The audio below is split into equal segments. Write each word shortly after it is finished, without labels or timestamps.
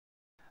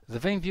The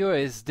VeinViewer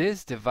is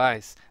this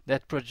device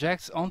that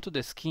projects onto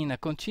the skin a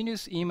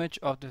continuous image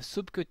of the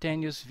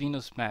subcutaneous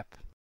venous map.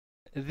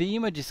 The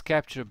image is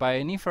captured by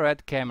an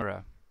infrared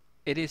camera.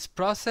 It is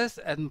processed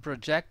and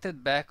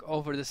projected back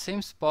over the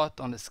same spot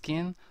on the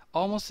skin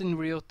almost in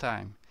real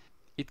time.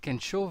 It can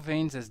show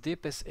veins as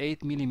deep as 8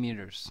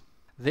 mm.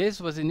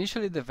 This was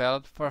initially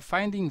developed for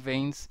finding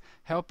veins,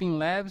 helping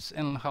labs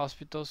and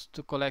hospitals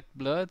to collect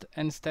blood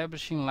and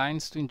establishing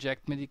lines to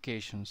inject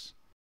medications.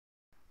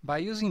 By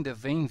using the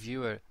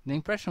VeinViewer, the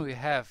impression we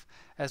have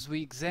as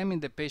we examine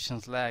the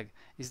patient's leg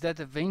is that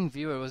the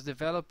VeinViewer was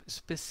developed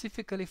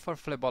specifically for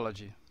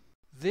phlebology.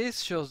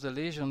 This shows the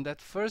lesion that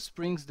first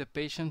brings the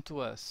patient to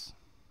us.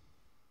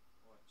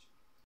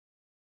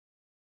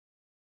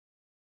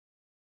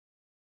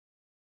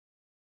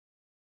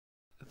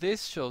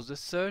 This shows the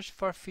search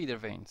for feeder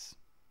veins.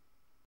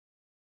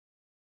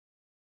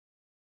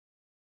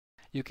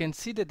 You can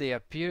see that they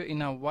appear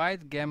in a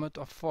wide gamut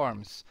of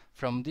forms,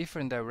 from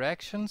different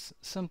directions,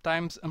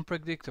 sometimes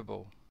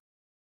unpredictable.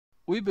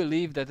 We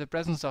believe that the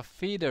presence of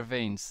feeder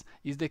veins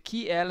is the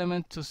key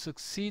element to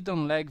succeed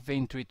on leg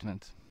vein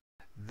treatment.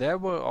 There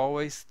were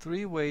always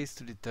 3 ways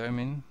to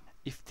determine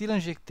if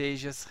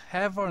telangiectasias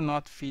have or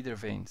not feeder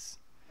veins.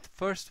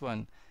 First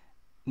one,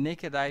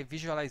 naked eye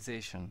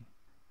visualization.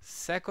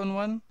 Second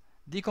one,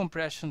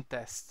 decompression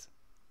test.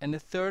 And the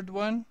third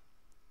one,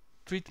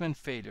 treatment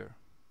failure.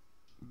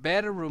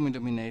 Better room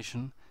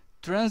illumination,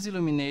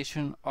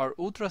 transillumination or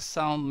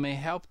ultrasound may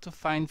help to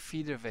find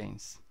feeder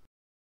veins.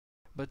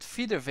 But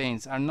feeder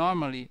veins are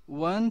normally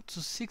 1 to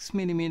 6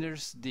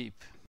 mm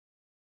deep.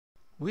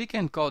 We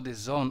can call this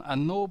zone a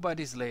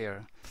nobody's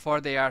layer,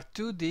 for they are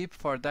too deep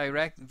for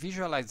direct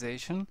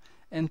visualization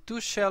and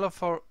too shallow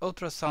for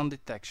ultrasound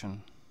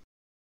detection.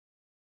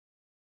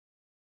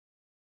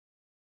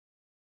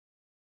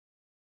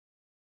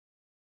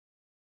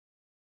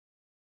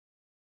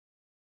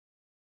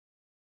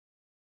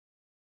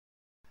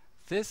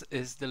 This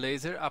is the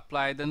laser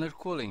applied under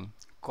cooling,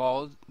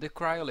 called the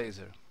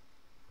cryolaser.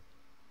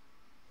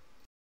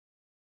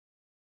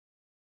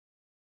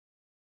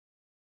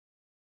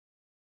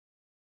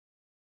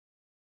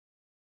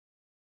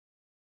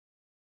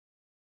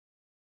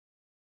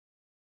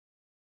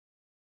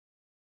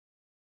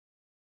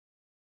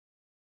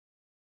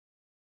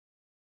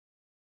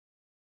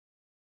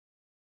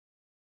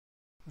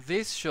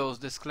 This shows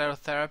the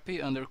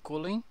sclerotherapy under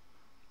cooling,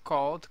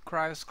 called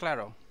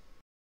sclero.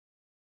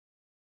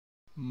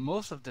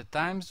 Most of the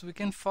times we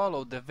can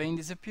follow the vein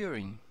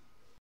disappearing.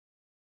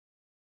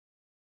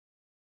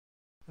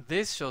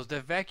 This shows the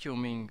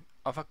vacuuming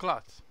of a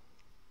clot.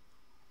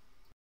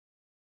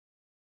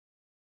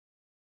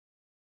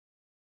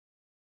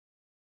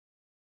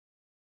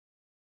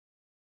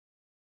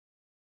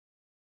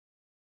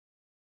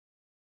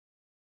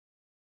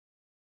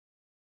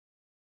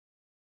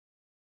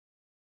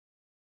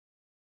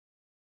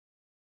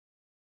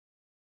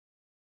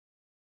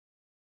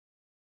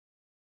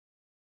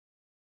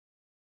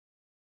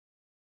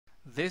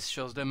 This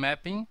shows the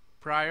mapping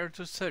prior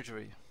to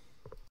surgery.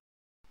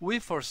 We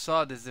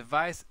foresaw this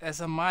device as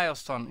a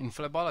milestone in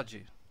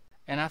phlebology,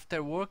 and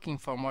after working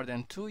for more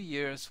than 2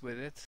 years with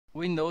it,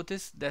 we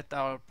noticed that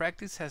our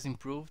practice has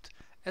improved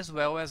as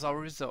well as our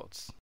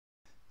results.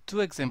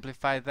 To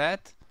exemplify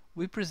that,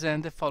 we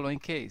present the following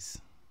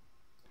case.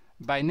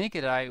 By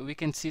naked eye we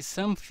can see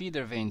some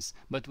feeder veins,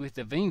 but with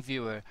the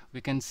VeinViewer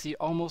we can see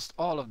almost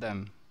all of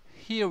them.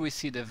 Here we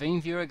see the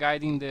VeinViewer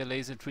guiding the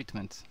laser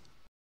treatment.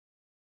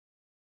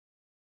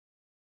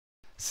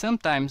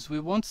 Sometimes we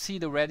won't see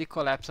the ready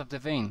collapse of the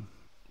vein.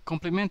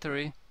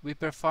 Complementary, we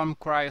perform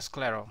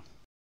sclero.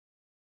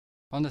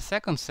 On the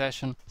second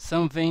session,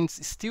 some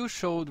veins still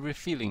showed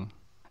refilling.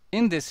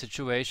 In this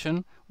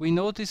situation, we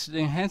noticed the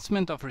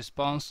enhancement of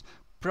response,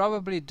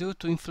 probably due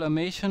to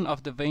inflammation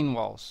of the vein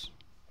walls.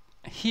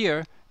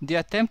 Here, the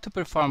attempt to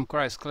perform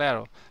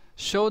sclero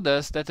showed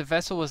us that the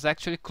vessel was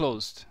actually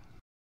closed.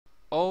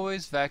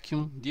 Always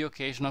vacuum the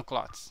occasional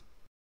clots.